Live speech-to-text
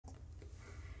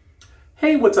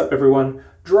Hey, what's up everyone?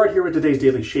 Gerard here with today's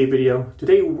daily shave video.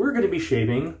 Today we're going to be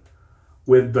shaving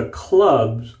with the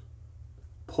club's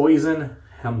Poison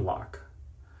Hemlock.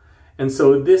 And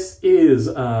so this is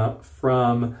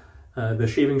from the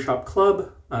Shaving Shop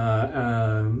Club,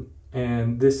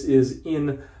 and this is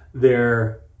in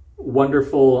their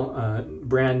wonderful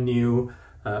brand new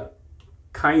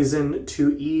Kaizen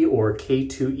 2E or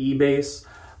K2E base.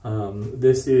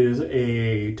 This is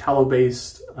a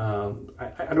tallow-based,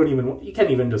 you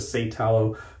can't even just say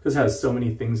tallow, because it has so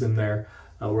many things in there.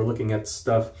 We're looking at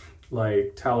stuff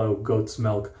like tallow, goat's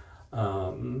milk,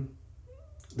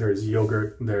 there's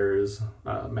yogurt, there's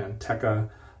manteca,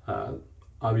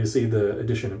 obviously the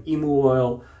addition of emu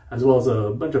oil, as well as a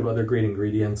bunch of other great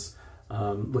ingredients.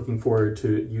 Looking forward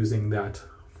to using that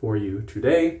for you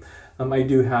today. I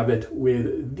do have it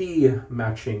with the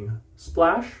matching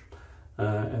splash,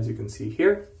 as you can see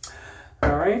here.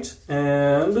 All right,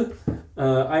 and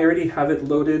I already have it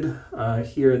loaded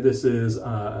here. This is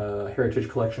a Heritage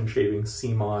Collection Shaving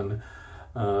Simon.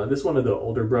 This is one of the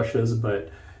older brushes, but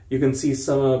you can see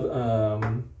some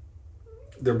of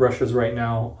their brushes right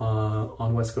now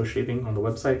on West Coast Shaving on the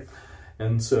website.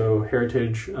 And so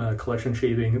Heritage Collection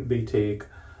Shaving, they take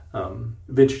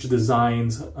vintage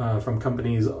designs from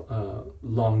companies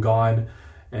long gone,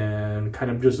 and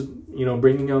kind of just, you know,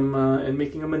 bringing them and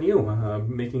making them anew,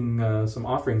 making some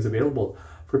offerings available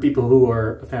for people who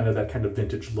are a fan of that kind of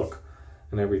vintage look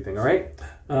and everything. All right,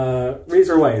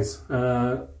 razor-wise,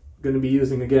 going to be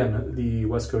using again the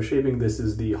West Coast Shaving. This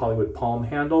is the Hollywood Palm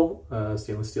handle,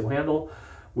 stainless steel handle,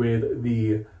 with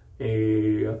the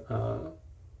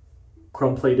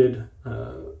chrome-plated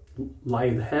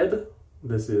lithe head.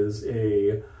 This is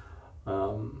a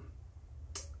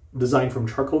design from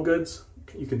Charcoal Goods.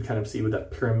 You can kind of see with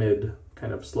that pyramid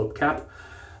kind of slope cap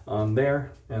on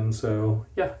there. And so,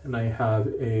 yeah, and I have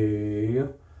a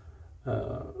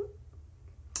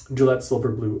Gillette Silver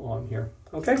Blue on here.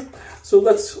 Okay, so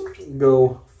let's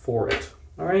go for it.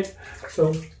 All right,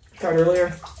 so tried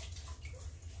earlier.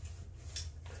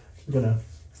 I'm gonna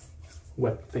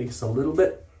wet the face a little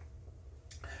bit.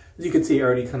 As you can see, I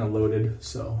already kind of loaded,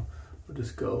 so we'll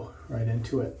just go right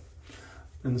into it.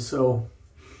 And so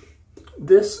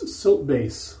this soap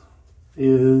base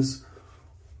is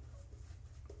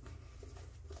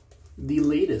the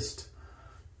latest.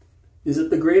 Is it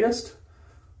the greatest?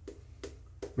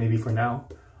 Maybe for now.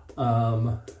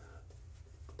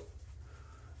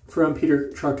 From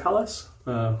Peter Charkalis,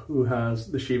 who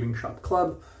has the Shaving Shop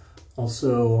Club.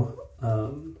 Also,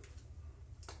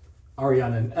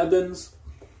 Ariana and Evans.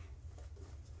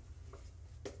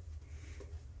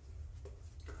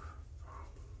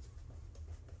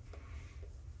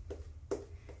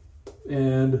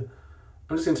 And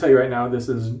I'm just going to tell you right now, this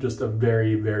is just a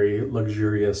very, very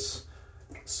luxurious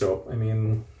soap. I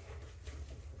mean,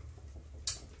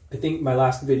 I think my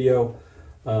last video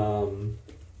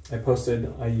I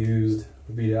posted, I used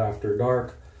Vita After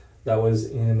Dark. That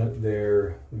was in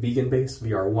their vegan base,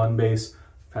 VR1 base.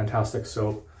 Fantastic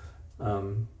soap.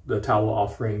 The towel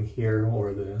offering here,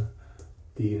 or the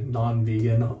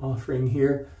non-vegan offering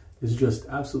here, is just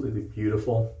absolutely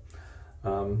beautiful.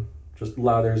 Just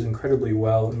lathers incredibly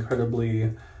well,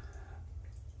 incredibly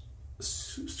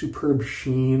superb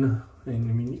sheen. And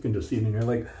I mean, you can just see it in here.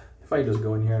 Like, if I just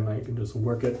go in here and I can just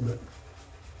work it, but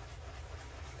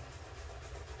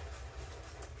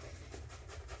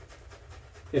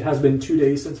it has been 2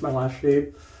 days since my last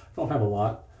shave. I don't have a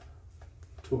lot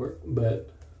to work,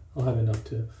 but I'll have enough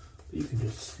to, you can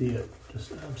just see it.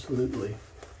 Just absolutely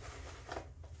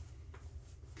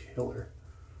killer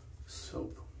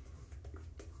soap.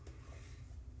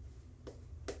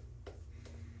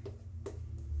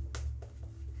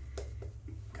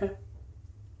 Okay.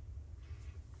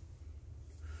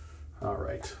 All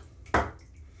right.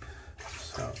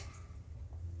 So,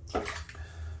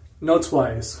 notes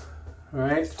wise, all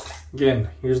right. Again,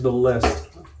 here's the list.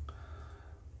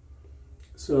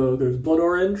 So there's blood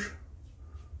orange,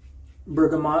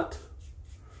 bergamot,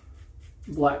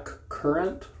 black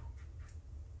currant,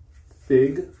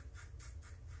 fig,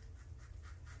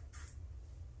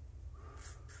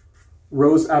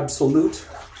 rose absolute,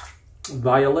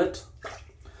 violet,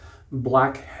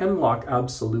 black hemlock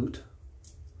absolute,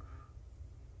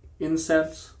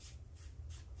 incense,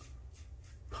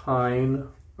 pine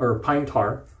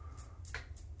tar,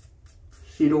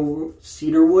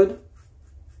 cedarwood,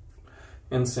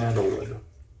 and sandalwood.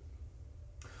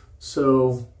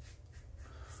 So,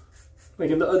 like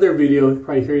in the other video, you're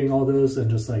probably hearing all those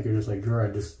and just like, you're just like,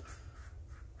 Gerard, does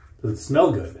it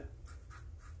smell good?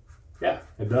 Yeah,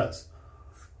 it does.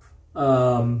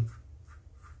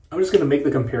 I'm just going to make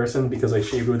the comparison because I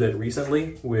shaved with it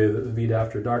recently with Vita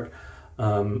After Dark.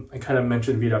 I kind of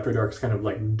mentioned Vita After Dark is kind of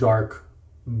like dark,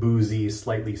 boozy,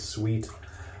 slightly sweet.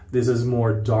 This is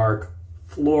more dark,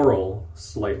 floral,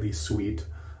 slightly sweet.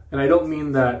 And I don't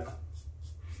mean that.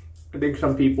 I think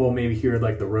some people maybe hear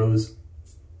like the rose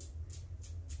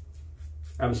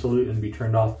absolute and be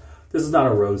turned off. This is not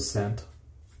a rose scent.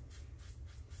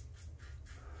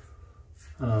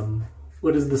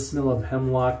 What is the smell of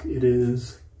hemlock? It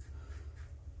is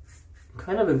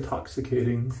kind of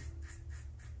intoxicating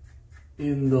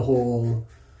in the whole,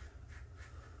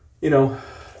 you know,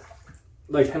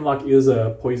 like hemlock is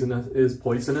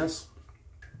poisonous,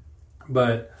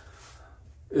 but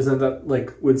isn't that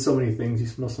like with so many things, you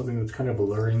smell something that's kind of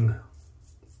alluring,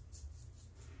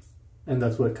 and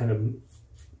that's what kind of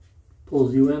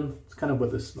pulls you in? It's kind of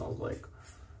what this smells like.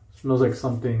 It smells like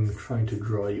something trying to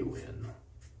draw you in.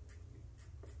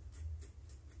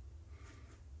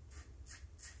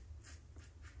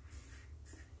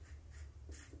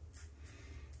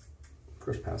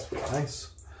 First pass for ice.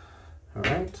 All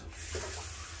right.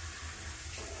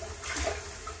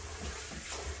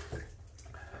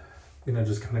 I'm gonna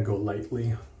just kind of go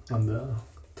lightly on the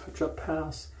touch-up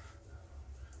pass.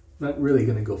 Not really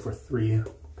gonna go for 3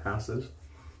 passes.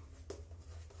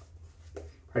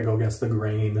 I go against the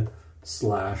grain /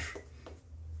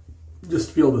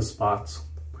 just feel the spots.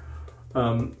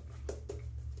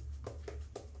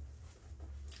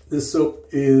 This soap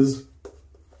is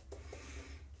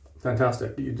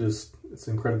fantastic. It's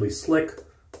incredibly slick.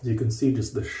 As you can see,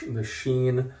 just the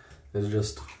sheen is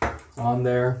just on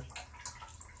there.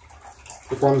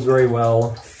 Performs very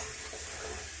well.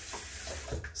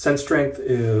 Scent strength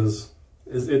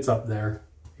it's up there.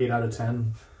 8 out of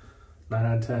 10, 9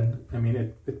 out of 10. I mean,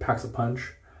 it packs a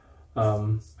punch.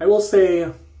 I will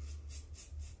say,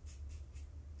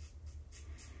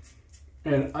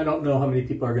 and I don't know how many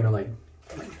people are gonna like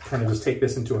kind of just take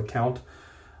this into account.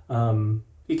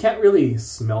 You can't really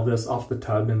smell this off the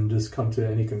tub and just come to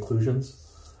any conclusions.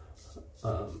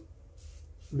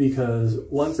 Because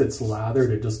once it's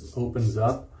lathered, it just opens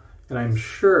up. And I'm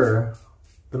sure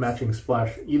the matching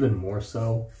splash even more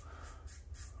so.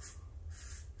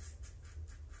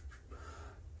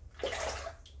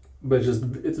 But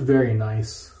it's very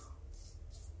nice.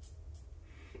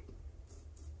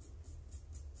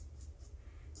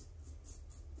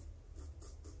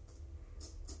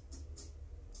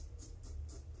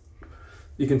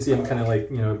 You can see I'm kind of like,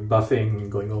 you know, buffing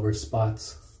and going over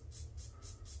spots.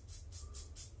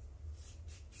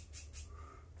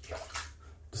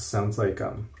 Just sounds like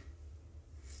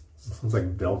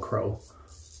Velcro.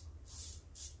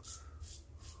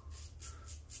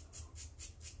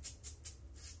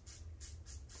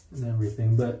 And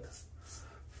everything, but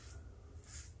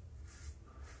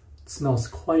it smells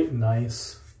quite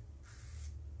nice.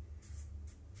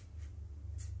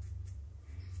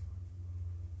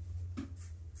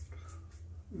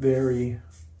 Very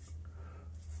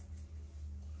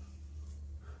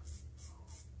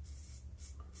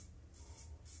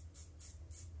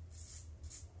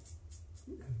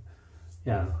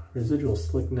residual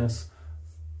slickness.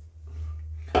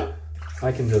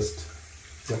 I can just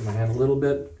get my hand a little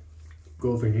bit,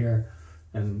 go over here,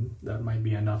 and that might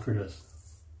be enough for just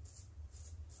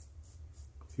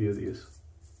a few of these.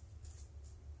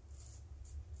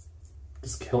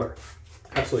 Just killer.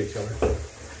 Absolutely killer.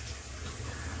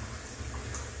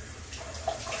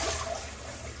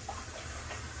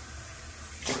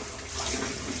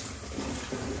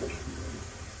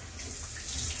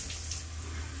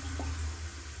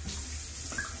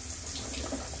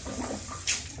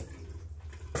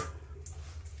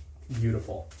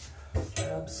 Beautiful.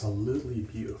 Absolutely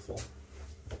beautiful.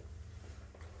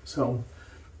 So,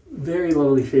 very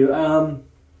lovely shade.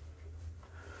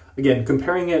 Again,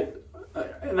 comparing it,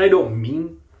 and I don't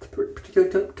mean to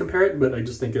particularly compare it, but I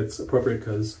just think it's appropriate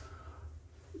because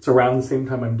it's around the same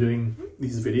time I'm doing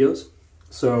these videos.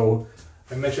 So,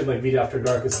 I mentioned like Vita After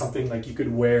Dark is something like you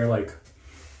could wear like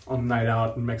on a night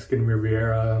out in Mexican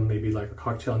Riviera, maybe like a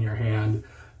cocktail in your hand,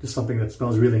 just something that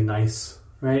smells really nice,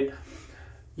 right?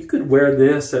 You could wear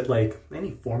this at like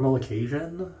any formal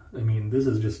occasion. I mean, this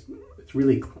is just, it's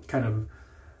really kind of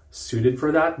suited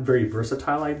for that. Very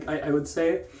versatile, I would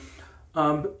say.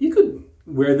 You could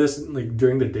wear this like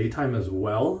during the daytime as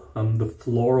well. The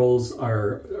florals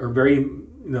are very, you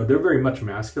know, they're very much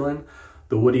masculine.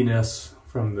 The woodiness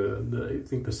from I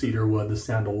think the cedar wood, the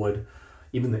sandalwood,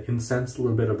 even the incense, a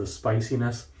little bit of the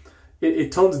spiciness.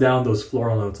 It tones down those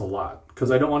floral notes a lot,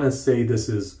 because I don't want to say this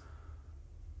is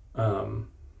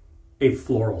a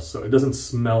floral, so it doesn't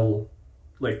smell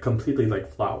like completely like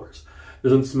flowers.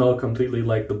 doesn't smell completely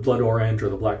like the blood orange or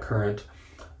the black currant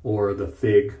or the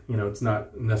fig. You know, it's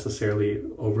not necessarily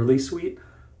overly sweet.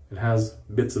 It has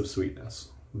bits of sweetness,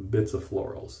 bits of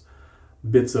florals,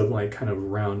 bits of like kind of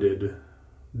rounded,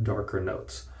 darker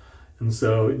notes. And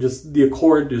so just the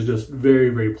accord is just very,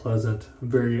 very pleasant,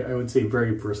 very, I would say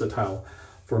very versatile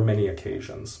for many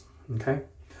occasions. Okay,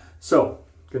 so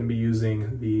going to be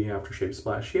using the aftershave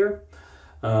splash here.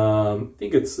 I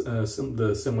think it's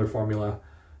the similar formula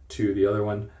to the other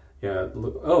one. Yeah,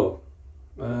 look,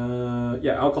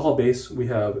 yeah, alcohol base. We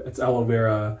have, it's aloe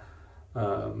vera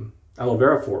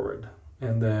forward.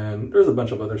 And then there's a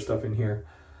bunch of other stuff in here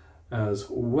as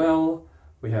well.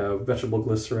 We have vegetable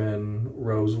glycerin,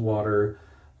 rose water,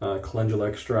 calendula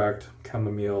extract,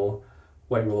 chamomile,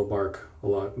 white willow bark, a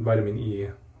lot, vitamin E,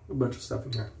 a bunch of stuff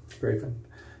in here. Very fun,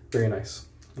 very nice.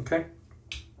 Okay.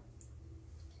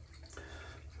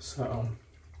 So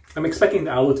I'm expecting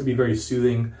the aloe to be very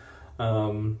soothing.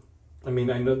 I mean,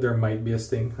 I know there might be a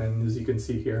sting, and as you can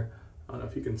see here, I don't know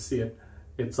if you can see it,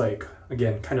 it's like,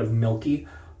 again, kind of milky.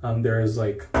 There is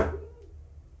like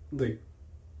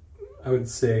I would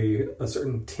say a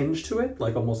certain tinge to it,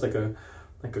 like almost like a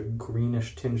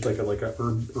greenish tinge, like a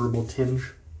herbal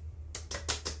tinge.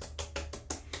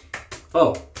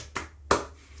 Oh,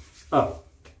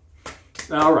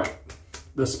 all right,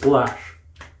 the splash.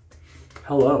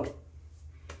 Hello.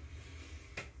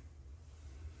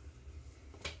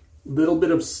 Little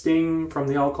bit of sting from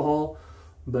the alcohol,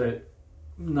 but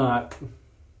not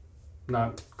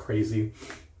crazy.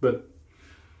 But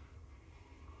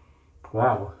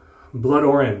wow, blood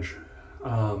orange,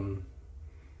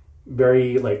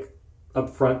 very like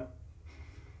upfront,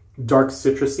 dark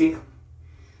citrusy.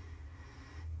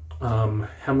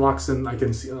 Hemlock's in. I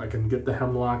can get the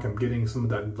hemlock. I'm getting some of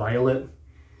that violet,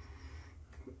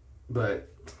 but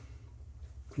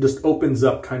just opens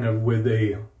up kind of with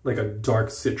a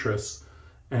dark citrus,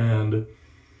 and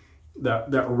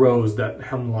that rose, that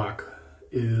hemlock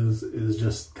is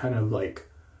just kind of like,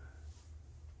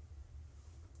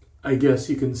 I guess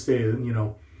you can say, you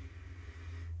know,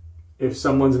 if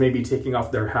someone's maybe taking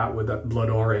off their hat with that blood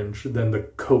orange, then the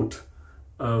coat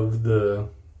of the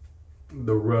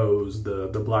rose,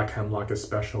 the black hemlock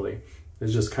especially,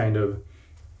 is just kind of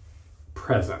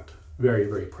present, very,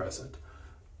 very present.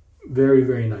 Very,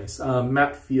 very nice.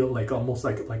 Matte feel, like almost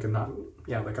like a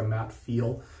matte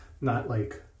feel, not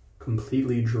like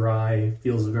completely dry.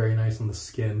 Feels very nice on the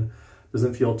skin.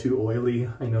 Doesn't feel too oily.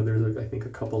 I know there's I think a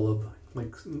couple of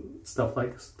like stuff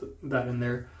like that in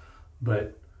there,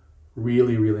 but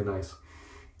really, really nice.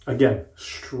 Again,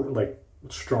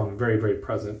 strong, very, very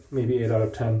present. Maybe 8 out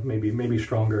of 10, maybe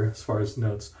stronger as far as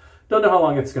notes. Don't know how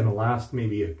long it's gonna last.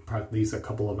 Maybe at least a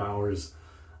couple of hours.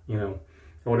 You know,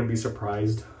 I wouldn't be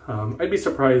surprised. I'd be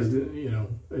surprised, you know,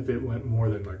 if it went more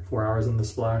than like 4 hours in the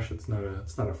splash. It's not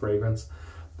a fragrance,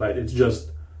 but it's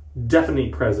just definitely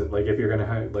present. Like if you're gonna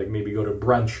have, like maybe go to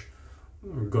brunch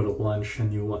or go to lunch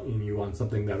and you want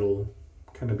something that'll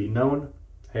kind of be known,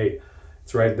 hey,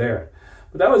 it's right there.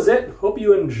 But that was it. Hope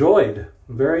you enjoyed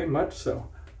very much so.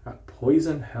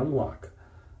 Poison Hemlock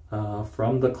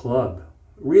from the club.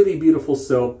 Really beautiful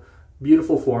soap,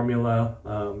 beautiful formula.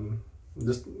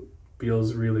 Just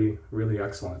feels really, really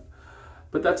excellent.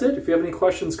 But that's it. If you have any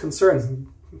questions, concerns,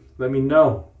 let me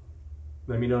know.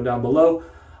 Let me know down below.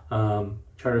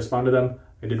 Try to respond to them.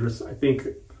 I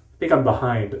think I'm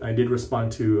behind. I did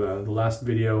respond to the last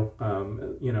video,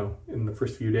 you know, in the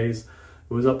first few days.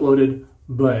 It was uploaded,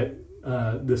 but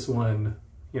this one,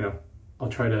 you know, I'll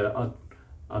try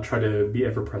to be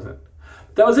ever present.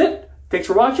 That was it. Thanks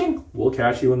for watching. We'll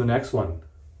catch you in the next one.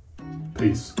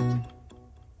 Peace.